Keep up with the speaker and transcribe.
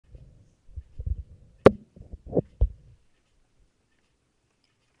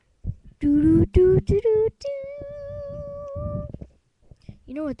Do do do do do do.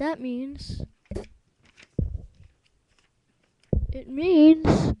 You know what that means? It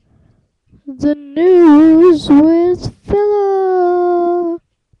means the news with Philip.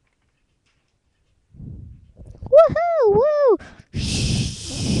 Woohoo! Woo!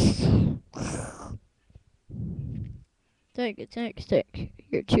 Thank you, thank you.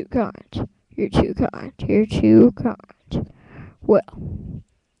 You're too kind. You're too kind. You're too kind. Well,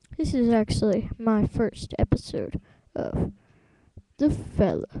 this is actually my first episode of the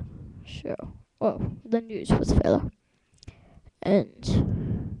Fella Show. Oh, the news with Fella.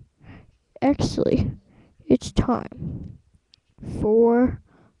 And actually, it's time for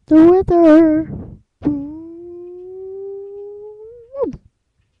the weather.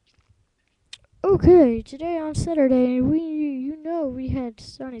 Okay, today on Saturday, we had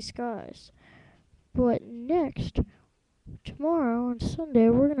sunny skies. But next, tomorrow on Sunday,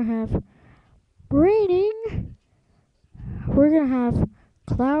 we're gonna have raining. We're gonna have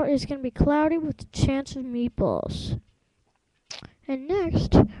cloud. It's gonna be cloudy with a chance of meatballs. And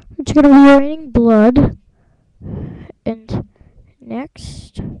next, it's gonna be raining blood. And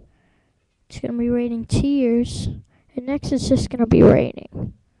next, it's gonna be raining tears. And next, it's just gonna be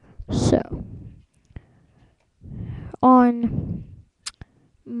raining. So, on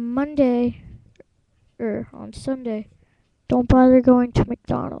Monday, or on Sunday, don't bother going to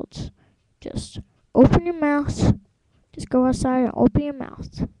McDonald's. Just open your mouth. Just go outside and open your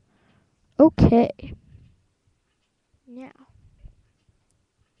mouth. Okay. Now,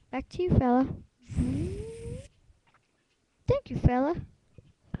 back to you, fella. Thank you, fella.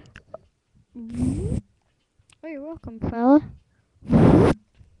 Oh, you're welcome, fella.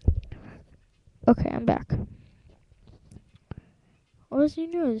 Okay, I'm back. What was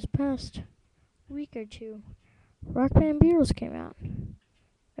new this past week or two? Rock Band Beatles came out.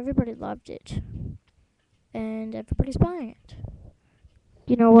 Everybody loved it. And everybody's buying it.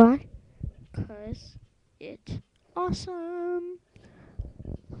 You know why? 'Cause it's awesome.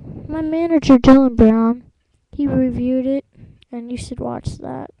 My manager, Dylan Brown, he reviewed it, and you should watch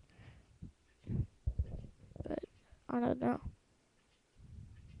that. But I don't know.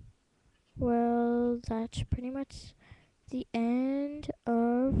 Well, that's pretty much the end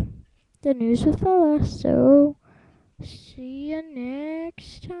of the news with Fella. So, see you next